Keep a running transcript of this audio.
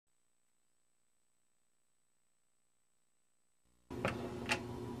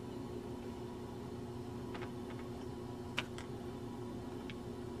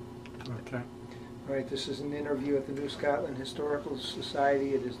Okay. All right, this is an interview at the New Scotland Historical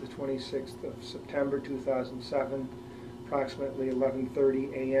Society. It is the 26th of September, 2007, approximately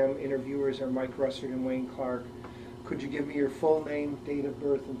 11:30 a.m. Interviewers are Mike Russert and Wayne Clark. Could you give me your full name, date of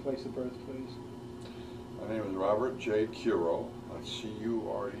birth, and place of birth, please? My name is Robert J. Cureau. That's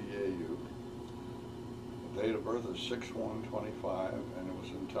C-U-R-E-A-U. The date of birth is 6/1/25, and it was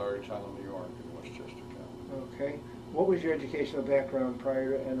in Tarrytown, New York, in Westchester County. Okay. What was your educational background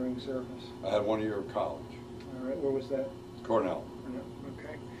prior to entering service? I had 1 year of college. All right, where was that? Cornell.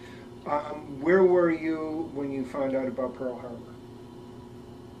 Okay. Where were you when you found out about Pearl Harbor?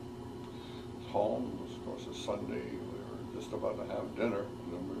 Home. It was, of course, a Sunday. We were just about to have dinner,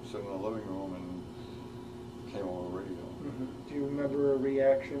 and then we were sitting in the living room and came on the radio. Mm-hmm. Do you remember a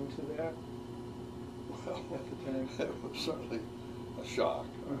reaction to that? Well, at the time? It was certainly a shock.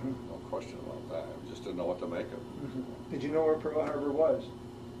 Mm-hmm. No question about that. We just didn't know what to make of it. Mm-hmm. Did you know where Pearl Harbor was?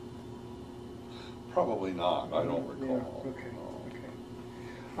 Probably not. I don't recall. Yeah. Okay.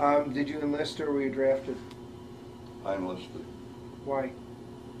 No. Okay. Did you enlist or were you drafted? I enlisted. Why?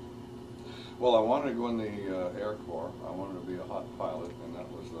 Well, I wanted to go in the Air Corps. I wanted to be a hot pilot, and that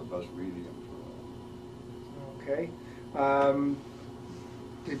was the best medium for that. Okay.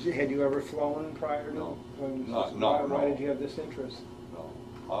 Had you ever flown prior to? No. Why did you have this interest?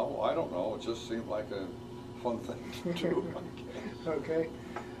 No. I don't know. It just seemed like a fun thing to do, I guess. Okay.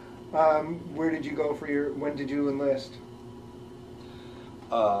 Where did you go for when did you enlist?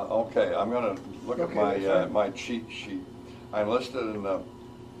 Okay, I'm going to look at my cheat sheet. I enlisted in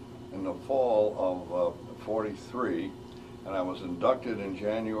the fall of '43, and I was inducted in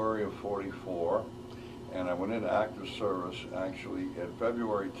January of '44, and I went into active service actually at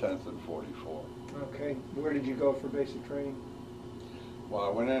February 10th of '44. Okay. Where did you go for basic training? Well, I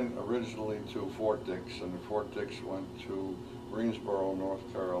went in originally to Fort Dix, and Fort Dix went to Greensboro, North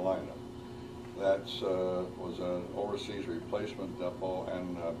Carolina. That was an overseas replacement depot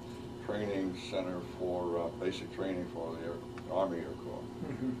and training center for basic training for the Army Air Corps.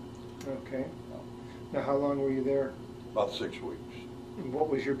 Mm-hmm. Okay. Now, how long were you there? About 6 weeks. And what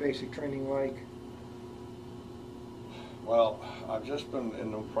was your basic training like? Well, I've just been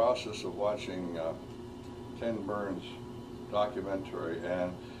in the process of watching Ken Burns' documentary,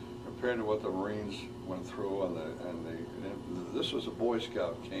 and compared to what the Marines went through, and this was a Boy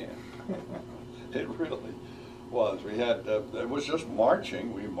Scout camp. It really was. We had it was just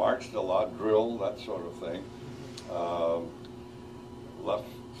marching. We marched a lot, drill, that sort of thing. Left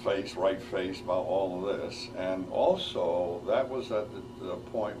face, right face, about all of this, and also that was at the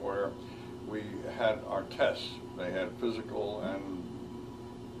point where we had our tests. They had physical and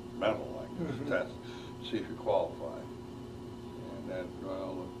mental, I guess, tests to see if you qualified. And that,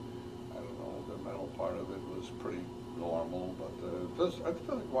 well, I don't know, the mental part of it was pretty normal, but the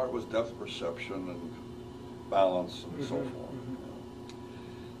physical part was depth perception and balance and so forth. You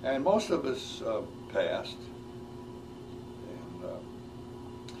know. And most of us passed.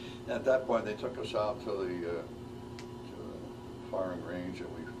 And at that point, they took us out to the firing range, and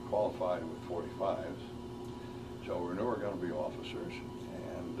we qualified with 45s. So we knew we were going to be officers.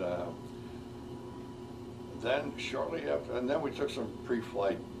 And then shortly after, and then we took some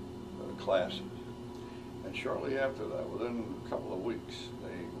pre-flight classes. And shortly after that, within a couple of weeks,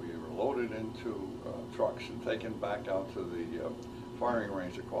 we were loaded into trucks and taken back out to the firing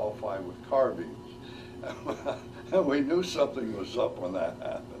range to qualify with carbines. And we knew something was up when that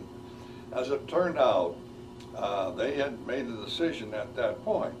happened. As it turned out, they had made the decision at that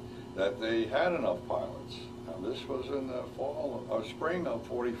point that they had enough pilots. Now, this was in the spring of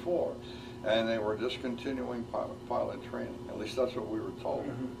 '44, and they were discontinuing pilot training. At least that's what we were told.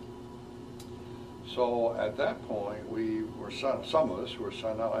 So at that point, we were some of us were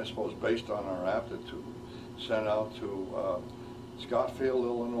sent out, I suppose, based on our aptitude, sent out to Scottsfield,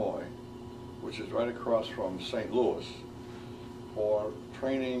 Illinois, which is right across from St. Louis, for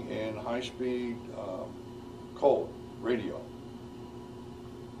training in high-speed code radio.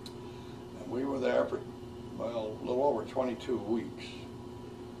 And we were there for, well, a little over 22 weeks.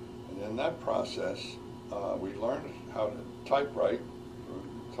 And in that process, we learned how to typewrite,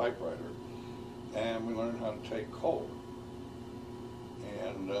 typewriter, and we learned how to take code.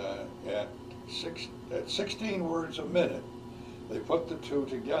 And at 16 words a minute, they put the two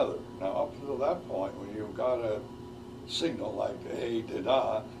together. Now, up until that point, when you got a signal like a,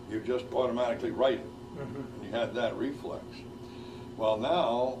 da, you just automatically write it. And you had that reflex. Well,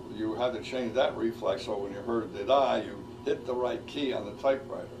 now you had to change that reflex, so when you heard da, you hit the right key on the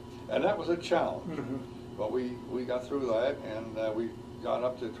typewriter. And that was a challenge. But we got through that, and we got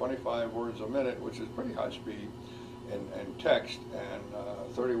up to 25 words a minute, which is pretty high speed. in text and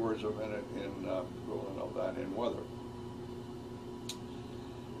 30 words a minute in equivalent of that in weather.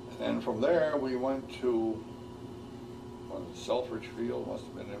 And then from there we went to Selfridge Field, must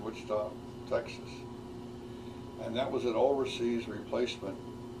have been in Wichita, Texas. And that was an overseas replacement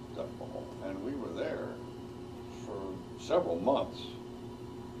depot, and we were there for several months.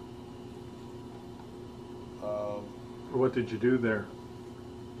 What did you do there?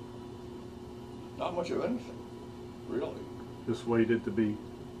 Not much of anything, really. Just waited to be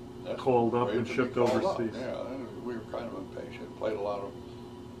called up and shipped overseas. Yeah, and we were kind of impatient. Played a lot of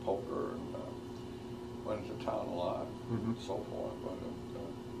poker and went into town a lot, and so forth, but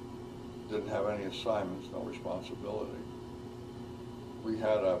didn't have any assignments, no responsibility. We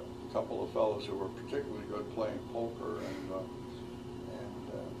had a couple of fellows who were particularly good playing poker, and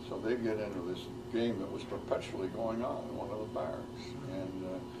so they'd get into this game that was perpetually going on in one of the barracks. And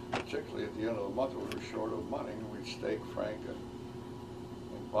particularly at the end of the month, we were short of money, and we'd stake Frank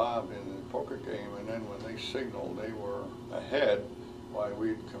and Bob in the poker game, and then when they signaled they were ahead, why,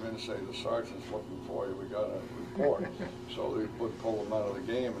 we'd come in and say, the sergeant's looking for you, we got a report. So they would pull them out of the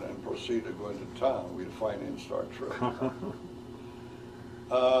game and then proceed to go into town. We'd finally start trip.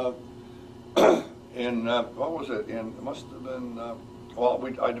 What was it? It must have been,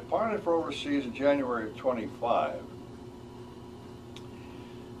 I departed for overseas in January of 25.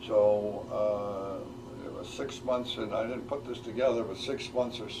 So it was 6 months, and I didn't put this together, but 6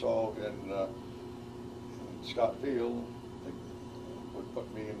 months or so in Scott Field. They would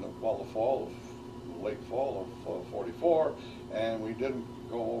put me in the late fall of 44, and we didn't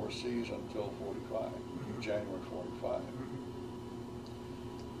go overseas until 45, January 45.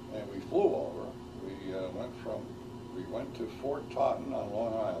 And we flew over. We went to Fort Totten on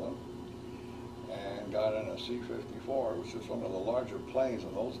Long Island and got in a C-54, which is one of the larger planes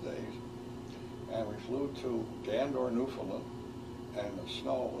in those days. And we flew to Gander, Newfoundland, and the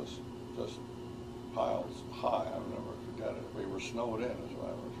snow was just piles high. I'll never forget it. We were snowed in, as a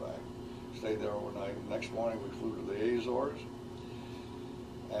matter of fact. Stayed there overnight. Next morning we flew to the Azores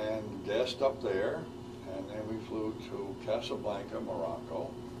and gassed up there. And then we flew to Casablanca,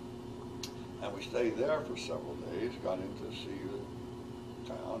 Morocco. And we stayed there for several days, got in to see the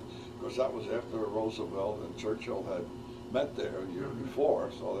town. Of course, that was after Roosevelt and Churchill had met there the year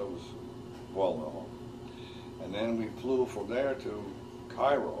before, so that was well known. And then we flew from there to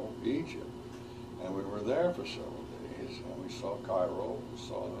Cairo, Egypt. And we were there for several days, and we saw Cairo, we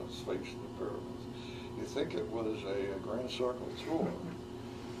saw the Sphinx and the pyramids. You think it was a Grand Circle tour.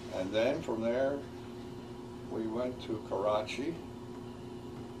 And then from there, we went to Karachi,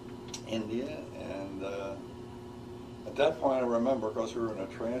 India, and at that point I remember, because we were in a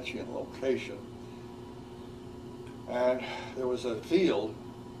transient location, and there was a field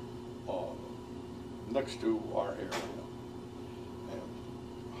next to our area, and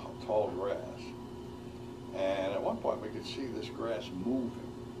tall grass, and at one point we could see this grass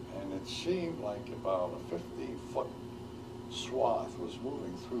moving, and it seemed like about a 15-foot swath was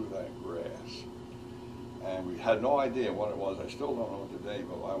moving through that grass. And we had no idea what it was. I still don't know today,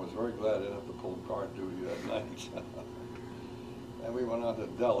 but I was very glad I didn't have to pull guard duty that night. And we went on to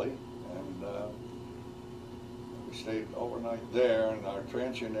Delhi, and we stayed overnight there. And our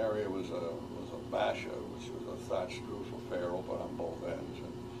transient area was a basha, which was a thatched roof affair open on both ends.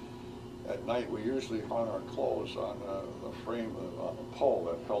 And at night, we usually hung our clothes on the frame on a pole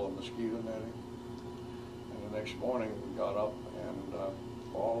that held the mosquito netting. And the next morning, we got up, and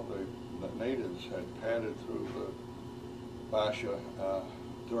all the natives had padded through the basha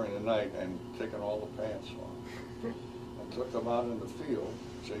during the night and taken all the pants off and took them out in the field,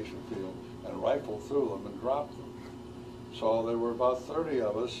 adjacent field, and rifled through them and dropped them. So there were about 30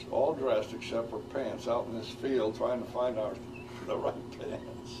 of us, all dressed except for pants, out in this field trying to find the right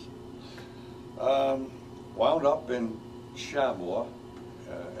pants. Wound up in Shabwa,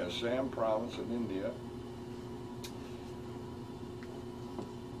 Assam province in India.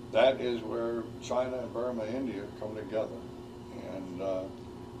 That is where China and Burma, India come together. And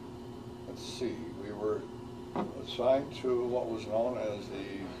let's see, we were assigned to what was known as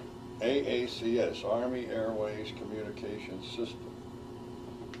the AACS, Army Airways Communications System.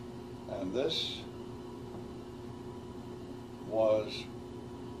 And this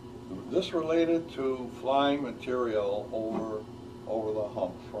related to flying material over the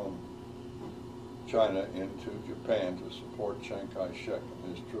hump from China into Japan to support Chiang Kai-shek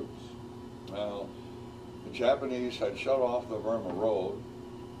and his troops. Now, the Japanese had shut off the Burma Road.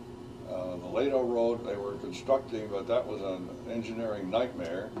 The Ledo Road they were constructing, but that was an engineering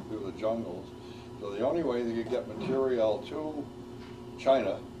nightmare through the jungles. So the only way they could get material to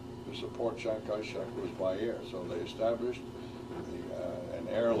China to support Chiang Kai-shek was by air. So they established an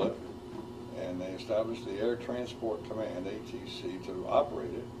airlift, and they established the Air Transport Command, ATC, to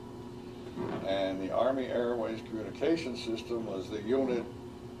operate it. And the Army Airways Communication System was the unit,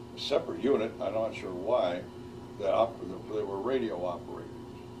 separate unit, I'm not sure why, they were radio operators.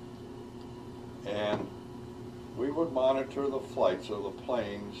 And we would monitor the flights of the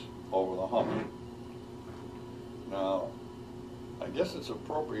planes over the Hump. Now, I guess it's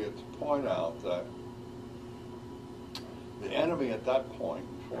appropriate to point out that the enemy at that point,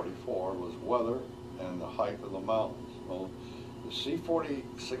 44, was weather and the height of the mountains. Well, the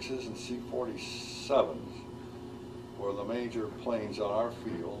C-46s and C-47s were the major planes on our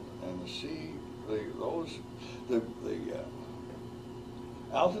field, and the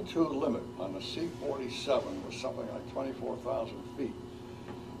altitude limit on the C-47 was something like 24,000 feet,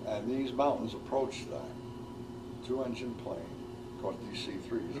 and these mountains approached that. Two-engine plane, of course these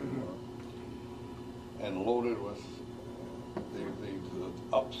C-3s were, and loaded with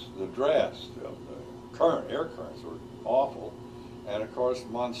the drafts, the air currents were awful, and of course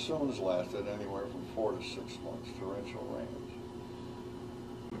monsoons lasted anywhere from 4 to 6 months, torrential rains.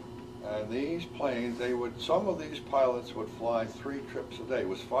 And these planes, some of these pilots would fly 3 trips a day. It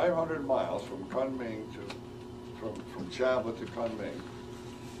was 500 miles from Kunming from Chabla to Kunming,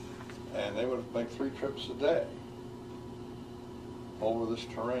 and they would make 3 trips a day over this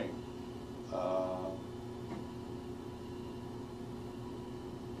terrain.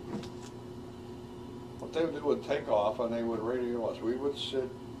 What they would do would take off, and they would radio us. We would sit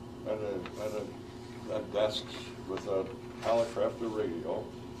at desks with a Helicopter radio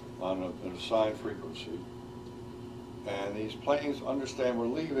on an assigned frequency, and these planes, understand, were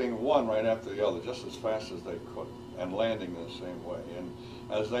leaving one right after the other just as fast as they could and landing the same way. And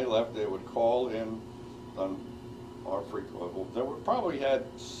as they left, they would call in on our frequency. They would probably had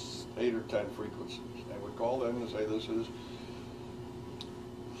 8 or 10 frequencies. They would call in and say, "This is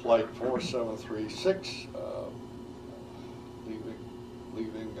flight 4736,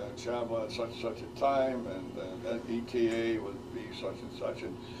 leaving Chabla at such a time, and that ETA would be such and such."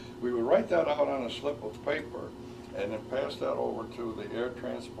 And we would write that out on a slip of paper and then pass that over to the Air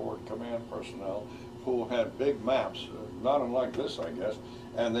Transport Command personnel, who had big maps, not unlike this, I guess,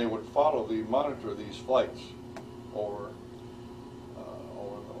 and they would monitor these flights over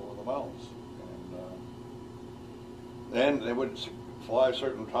the mountains. And then they would fly a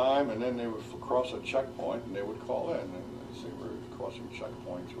certain time, and then they would cross a checkpoint, and they would call in, and they'd say, "We're crossing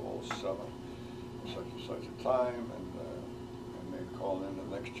checkpoint 207, such and such a time," and they'd call in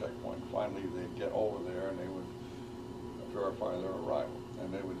the next checkpoint. Finally, they'd get over there, and they would verify their arrival,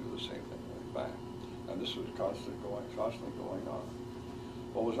 and they would do the same thing way back. And this was constantly going on.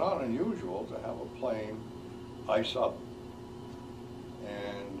 What was not unusual to have a plane ice up,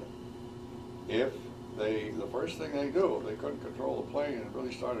 and if the first thing they do, if they couldn't control the plane and it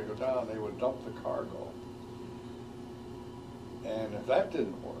really started to go down, they would dump the cargo. And if that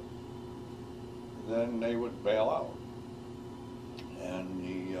didn't work, then they would bail out. And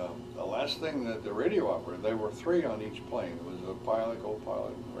the last thing that the radio operator, there were 3 on each plane. There was a pilot,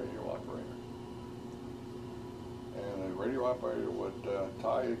 co-pilot, and radio operator. And the radio operator would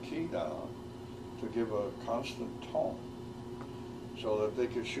tie a key down to give a constant tone, so that they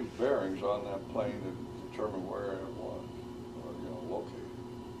could shoot bearings on that plane to determine where it was, or, located.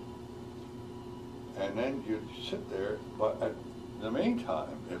 And then you'd sit there, but at the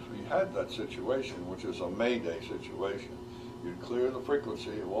meantime, if we had that situation, which is a Mayday situation, you'd clear the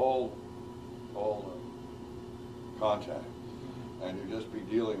frequency of all contact, and you'd just be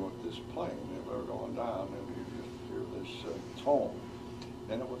dealing with this plane. If they were going down, and you'd just hear this tone,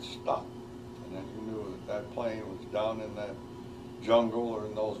 then it would stop, and then you knew that plane was down in that jungle or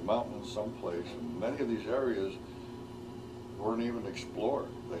in those mountains someplace. And many of these areas weren't even explored.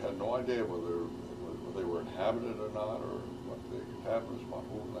 They had no idea whether they were inhabited or not, or what the inhabitants,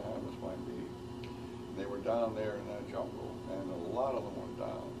 who the inhabitants might be. And they were down there in that jungle, and a lot of them went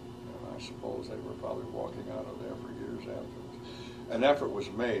down. And I suppose they were probably walking out of there for years afterwards. An effort was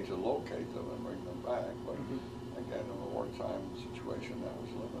made to locate them and bring them back, but again, in a wartime situation, that was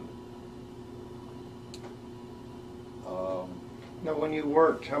limited. Now, when you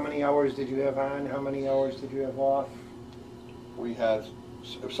worked, how many hours did you have on? How many hours did you have off? We had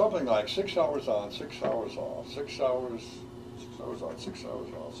something like 6 hours on, 6 hours off, 6 hours on, 6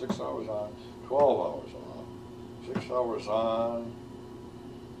 hours off, 6 hours on, 12 hours on, 6 hours on,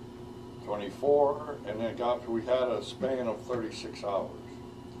 24, and then we had a span of 36 hours.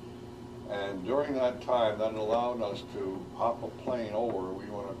 And during that time, that allowed us to hop a plane over. We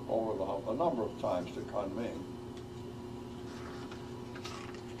went over the Hump a number of times to Kunming.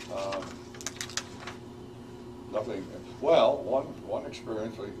 Nothing. Well, one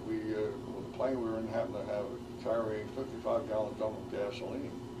experience, with the plane we were in happened to have carry 55-gallon drum of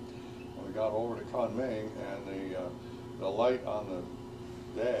gasoline. When we got over to Kunming, and the light on the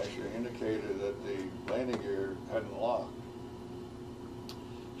dash indicated that the landing gear hadn't locked.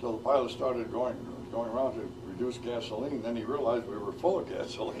 So the pilot started going around to reduce gasoline. Then he realized we were full of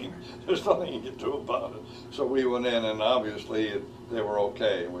gasoline. There's nothing you can do about it. So we went in, and obviously they were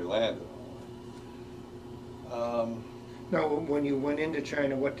okay, and we landed. Now, when you went into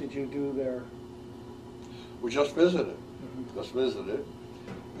China, what did you do there? We just visited. Mm-hmm. Just visited.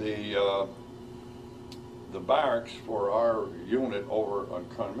 The barracks for our unit over on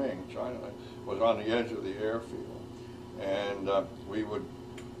Kunming, China, was on the edge of the airfield, and we would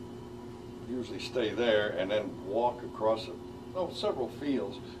usually stay there and then walk across several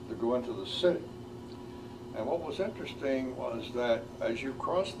fields to go into the city. And what was interesting was that as you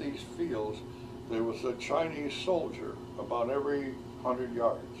crossed these fields, there was a Chinese soldier about every 100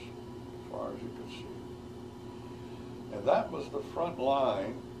 yards, as far as you could see. And that was the front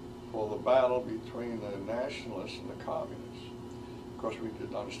line for the battle between the nationalists and the communists. Of course, we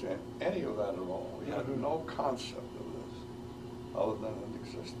didn't understand any of that at all. We had no concept of this, other than it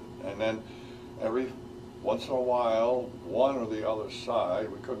existed. And then every once in a while, one or the other side,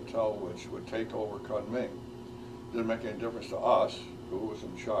 we couldn't tell which, would take over Kunming. Didn't make any difference to us who was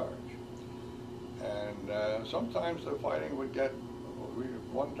in charge. And sometimes the fighting would get,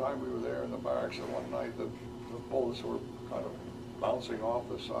 one time we were there in the barracks, and one night the bullets were kind of bouncing off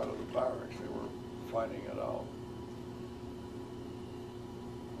the side of the barracks. They were fighting it out.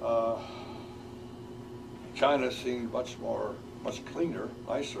 China seemed much cleaner,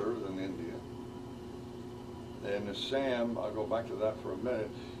 nicer than India. In Assam, I'll go back to that for a minute.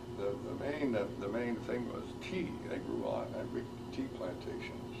 The main thing was tea. They grew on big tea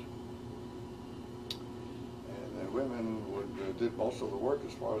plantations. Women did most of the work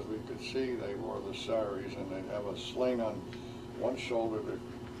as far as we could see. They wore the saris, and they'd have a sling on one shoulder to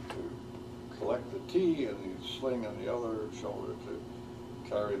collect the tea, and the sling on the other shoulder to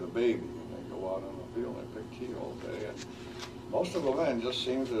carry the baby. And they go out on the field and they pick tea all day. And most of the men just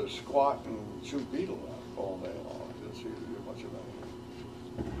seemed to squat and shoot beetle all day long. Didn't seem to do much of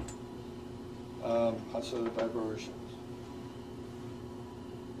anything. That's a diversion.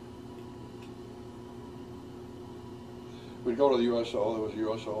 We'd go to the USO. There was a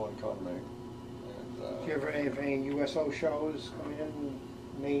USO in Kunming. Did you ever have any USO shows come in,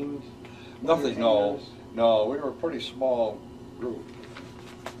 named? Nothing, no. No, we were a pretty small group.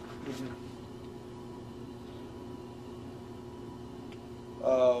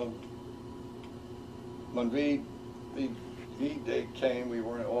 When V-Day came, we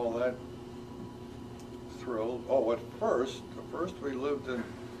weren't all that thrilled. Oh, at first we lived in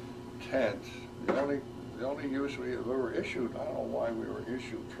tents. The only use we were issued, I don't know why we were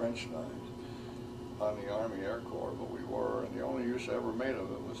issued trench knives on the Army Air Corps, but we were, and the only use I ever made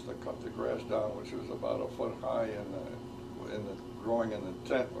of it was to cut the grass down, which was about a foot high growing in the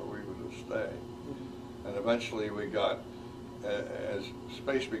tent where we were to stay. And eventually we got, as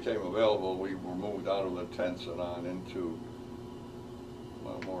space became available, we were moved out of the tents and on into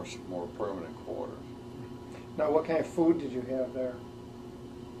more permanent quarters. Now, what kind of food did you have there?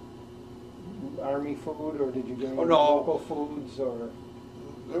 Army food, or did you get any local foods, or?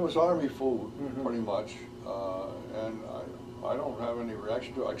 It was Army food, pretty much, and I don't have any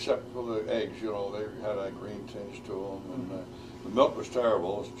reaction to it, except for the eggs. You know, they had a green tinge to them, and the milk was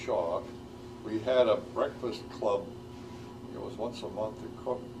terrible. It was chalk. We had a breakfast club. It was once a month. The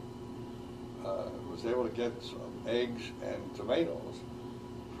cook was able to get some eggs and tomatoes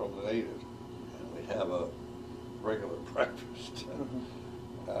from the natives, and we'd have a regular breakfast.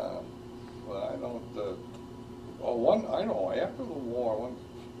 Well, I don't. I know. After the war, one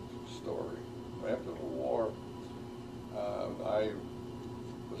story. After the war, I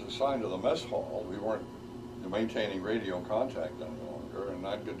was assigned to the mess hall. We weren't maintaining radio contact any longer, and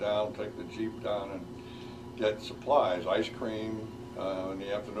I'd go down, take the Jeep down, and get supplies: ice cream in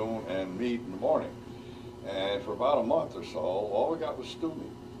the afternoon and meat in the morning. And for about a month or so, all we got was stew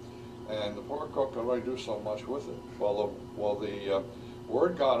meat, and the poor cook could only do so much with it. Well, the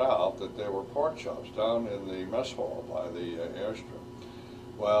word got out that there were pork chops down in the mess hall by the airstrip.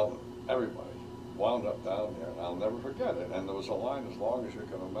 Well, everybody wound up down there, and I'll never forget it. And there was a line as long as you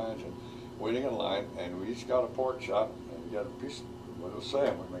can imagine, waiting in line, and we each got a pork chop, and we got a piece with a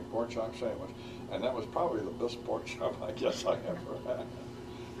sandwich, make pork chop sandwich, and that was probably the best pork chop I guess I ever had.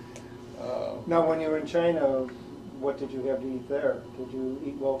 Now, when you were in China, what did you have to eat there? Did you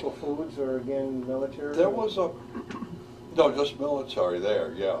eat local foods, or again military? There was No, just military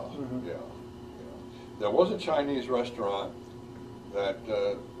there, yeah, Mhm. yeah. There was a Chinese restaurant that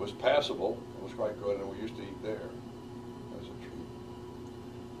was passable, it was quite good, and we used to eat there as a treat.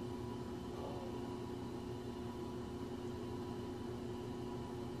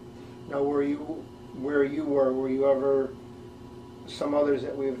 Now, where you were you ever, some others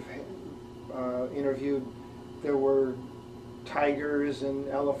that we've interviewed, there were tigers and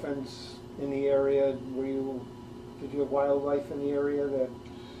elephants in the area? Did you have wildlife in the area that?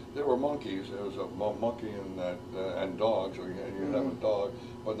 There were monkeys, there was a monkey and that, and dogs, you have a dog,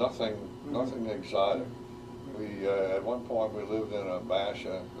 but nothing exotic. We, at one point we lived in a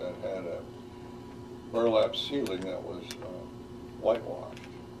basha that had a burlap ceiling that was whitewashed,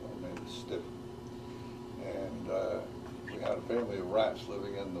 made stiff. And we had a family of rats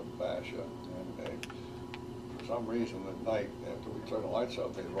living in the basha, and they, for some reason at night, after we turned the lights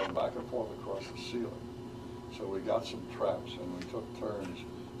out, they'd run back and forth across the ceiling. So we got some traps, and we took turns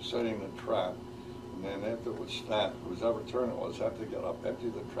setting the trap, and then after it would snap, whoever turn it was, have to get up, empty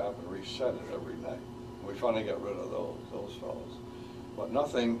the trap, and reset it every night. And we finally got rid of those fellows. But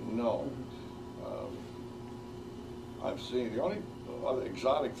nothing, no. I've seen, the only other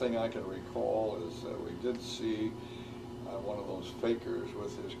exotic thing I can recall is that we did see one of those fakers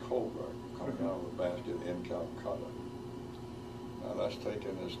with his cobra coming out of the basket in Calcutta. Now that's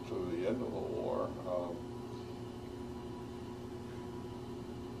taken us to the end of the war.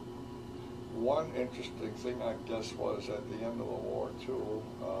 One interesting thing, I guess, was at the end of the war too.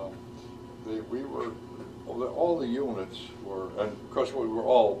 We were, all the units were, and of course we were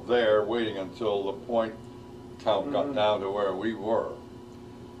all there waiting until the point count got down to where we were,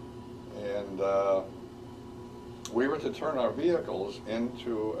 and we were to turn our vehicles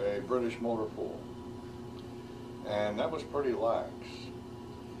into a British motor pool, and that was pretty lax.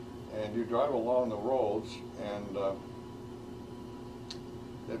 And you drive along the roads, and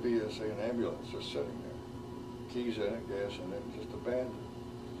there'd be, say, an ambulance just sitting there, keys in it, gas in it, just abandoned.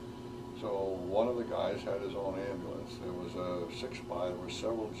 So one of the guys had his own ambulance. There was a 6x, there were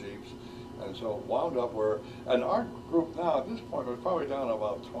several Jeeps, and so it wound up where, and our group now at this point was probably down to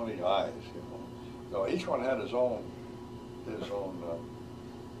about 20 guys, you know. So each one had his own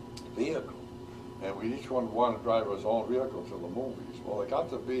vehicle, and we each one wanted to drive his own vehicle to the movies. Well, it got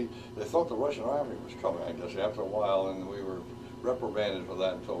to be, they thought the Russian army was coming, I guess, after a while, and we were reprimanded for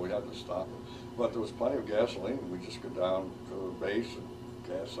that until we had to stop it. But there was plenty of gasoline, and we just go down to the base and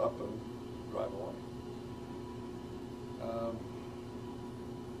gas up and drive away.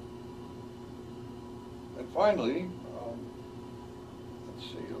 And finally, let's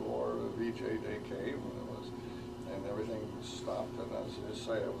see, the war, the VJ Day came, and everything stopped, and as I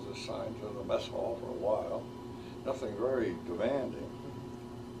say, I was assigned to the mess hall for a while. Nothing very demanding.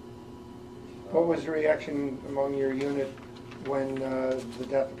 What was the reaction among your unit when the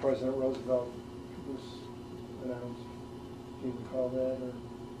death of President Roosevelt was announced? Do you recall that? Or?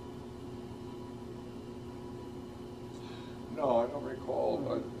 No, I don't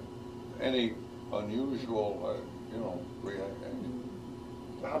recall any unusual, reaction.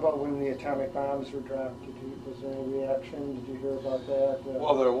 How about when the atomic bombs were dropped? Was there any reaction? Did you hear about that?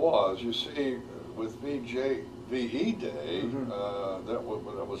 Well, there was. You see, with VE Day, that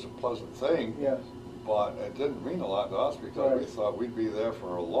was a pleasant thing. Yes. But it didn't mean a lot to us because we thought we'd be there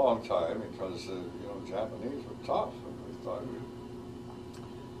for a long time because the Japanese were tough, and we thought it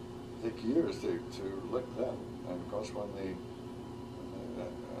would take years to lick them. And of course, when the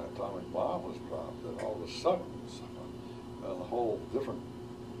atomic bomb was dropped, then all of a sudden, a whole different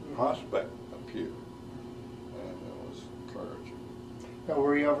prospect appeared, and it was encouraging. Now,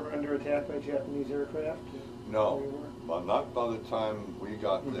 were you ever under attack by Japanese aircraft? No, but not by the time we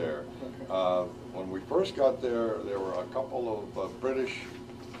got there. Okay. When we first got there, there were a couple of British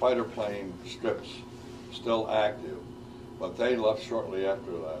fighter plane strips still active, but they left shortly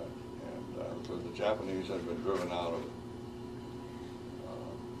after that, and because the Japanese had been driven out of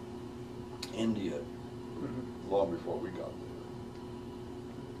India long before we got there.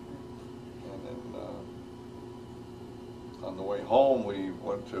 And then on the way home, we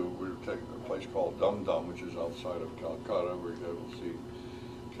were taking a place called Dum Dum, which is outside of Calcutta. We were able to see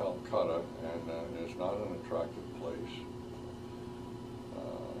Calcutta, and it's not an attractive place.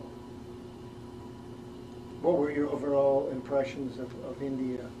 What were your overall impressions of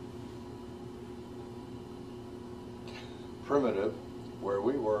India? Primitive, where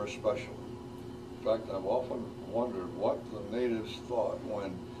we were especially. In fact, I've often wondered what the natives thought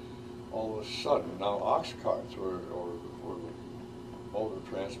when all of a sudden, now ox carts were the mode of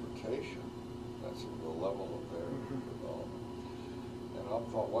transportation. That's the level of their development. And I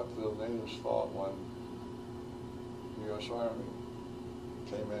thought what the natives thought when U.S. Army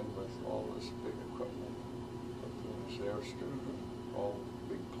came in with all this big equipment, put through this airstrip, all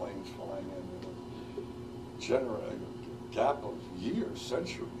big planes flying in, and generated a gap of years,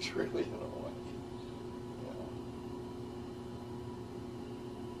 centuries, really, in a way.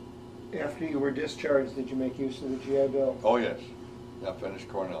 After you were discharged, did you make use of the GI Bill? Oh, yes. I finished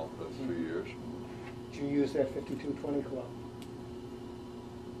Cornell for 3 years. Did you use that 5220 club?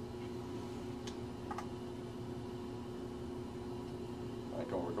 I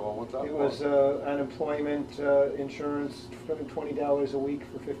don't recall what that It was. was unemployment insurance, $20 a week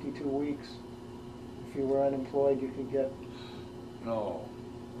for 52 weeks. If you were unemployed, you could get. No,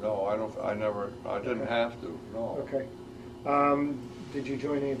 I didn't Okay. have to, no. Okay. Did you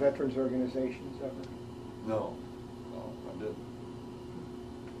join any veterans organizations ever? No, I didn't.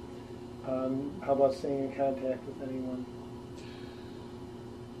 How about staying in contact with anyone?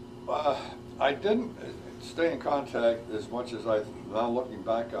 I didn't stay in contact as much as now looking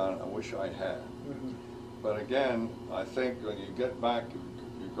back on it, I wish I had. Mm-hmm. But again, I think when you get back,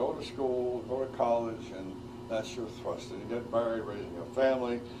 you go to school, go to college, and that's your thrust. And you get married, raising a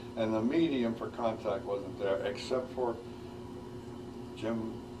family, and the medium for contact wasn't there, except for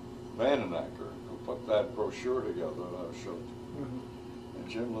Jim Vandenacker, who put that brochure together that I showed you. Mm-hmm. And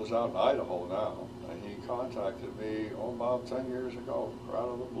Jim lives out in Idaho now, and he contacted me, about 10 years ago, out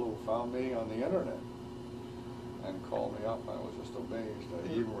of the blue, found me on the internet, and called me up. I was just amazed that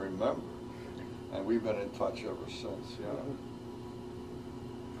he even remembered. And we've been in touch ever since, yeah. Mm-hmm.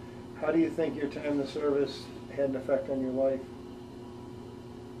 How do you think your time in the service had an effect on your life?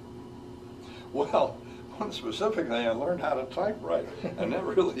 Well, one specific thing, I learned how to typewrite, and that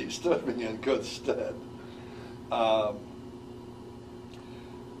really stood me in good stead.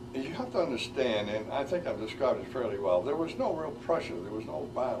 You have to understand, and I think I've described it fairly well, there was no real pressure, there was no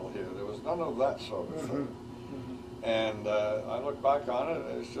battle here, there was none of that sort of thing. Mm-hmm. And I look back on it,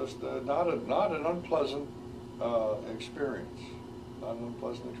 it's just not an unpleasant experience, not an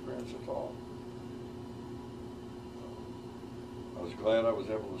unpleasant experience at all. I was glad I was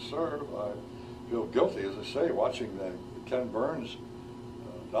able to serve. I feel guilty, as I say, watching the Ken Burns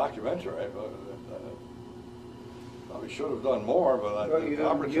documentary. Probably should have done more, but the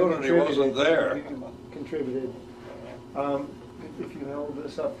opportunity wasn't there. You contributed. If you held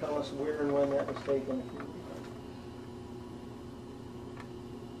this up, tell us where and when that was taken.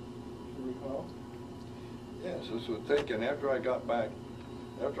 If you recall. Yes, this was taken after I got back.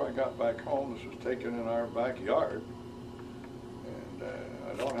 After I got back home, this was taken in our backyard, and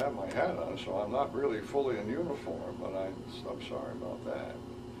I don't have my hat on, so I'm not really fully in uniform. But I'm sorry about that.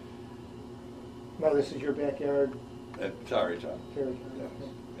 Now this is your backyard. At Tarrytown. Tarrytown. Yes.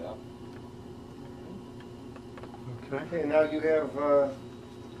 Okay. Yeah. Okay. Okay, now you have the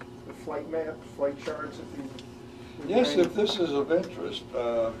flight map, flight charts. If you would Yes, mind. if this is of interest,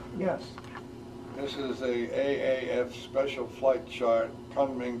 Yes. this is a AAF special flight chart,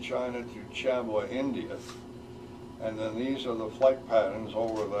 Kunming, China to Chambua, India. And then these are the flight patterns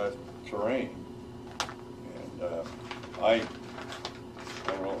over that terrain. And I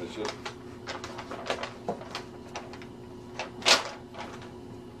don't know, it's just,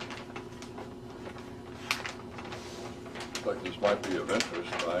 like this might be of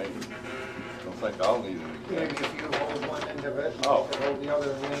interest. I don't think I'll need it Maybe again. if you hold one end of it, Oh. you could hold the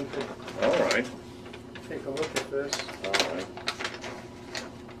other, and then could All right. take a look at this. All right.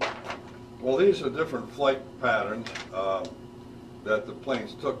 Well, these are different flight patterns that the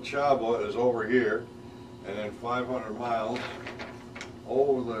planes took. Chambua is over here, and then 500 miles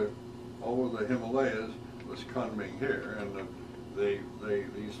over the Himalayas was Kunming here, and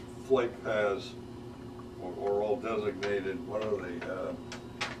these flight paths were all designated. What are they?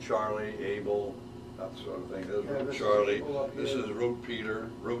 Charlie, Able, that sort of thing. This is Yeah, Route this is Charlie. Able up This here. is Route Peter,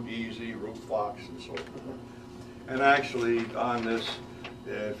 Route Easy, Route Fox, and so forth. And actually, on this,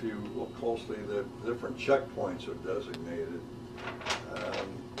 if you look closely, the different checkpoints are designated.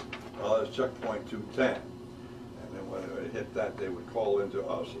 Well, there's checkpoint 210. And then when they hit that, they would call into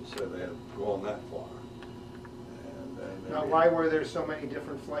us and say they had gone that far. And then Now, why were there so many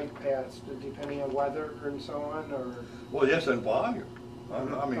different flight paths, depending on weather and so on, or? Well, yes, and volume.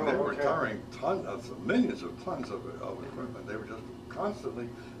 I mean, they Oh, were okay. carrying millions of tons of equipment. They were just constantly,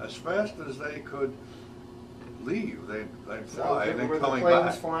 as fast as they could leave, they'd fly, and then Were the coming planes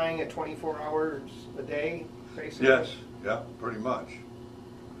back. flying at 24 hours a day, basically? Yes, yeah, pretty much.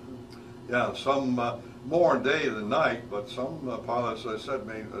 Yeah, some more day than night, but some pilots, as I said,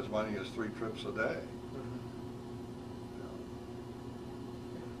 made as many as 3 trips a day.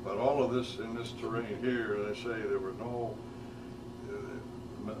 But all of this, in this terrain here, they say there were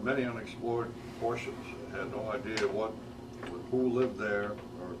many unexplored portions. I had no idea who lived there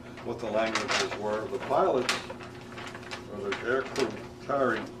or what the languages were. The pilots or the aircrew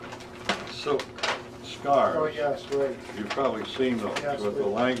carried silk scarves. Oh, yes, right. You've probably seen those Yes, with the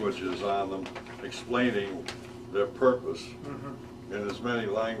right. languages on them explaining their purpose Mhm. in as many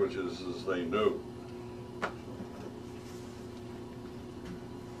languages as they knew.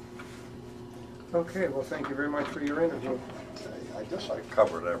 Okay, well, thank you very much for your interview. I guess I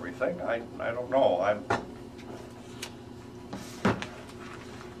covered everything. I don't know.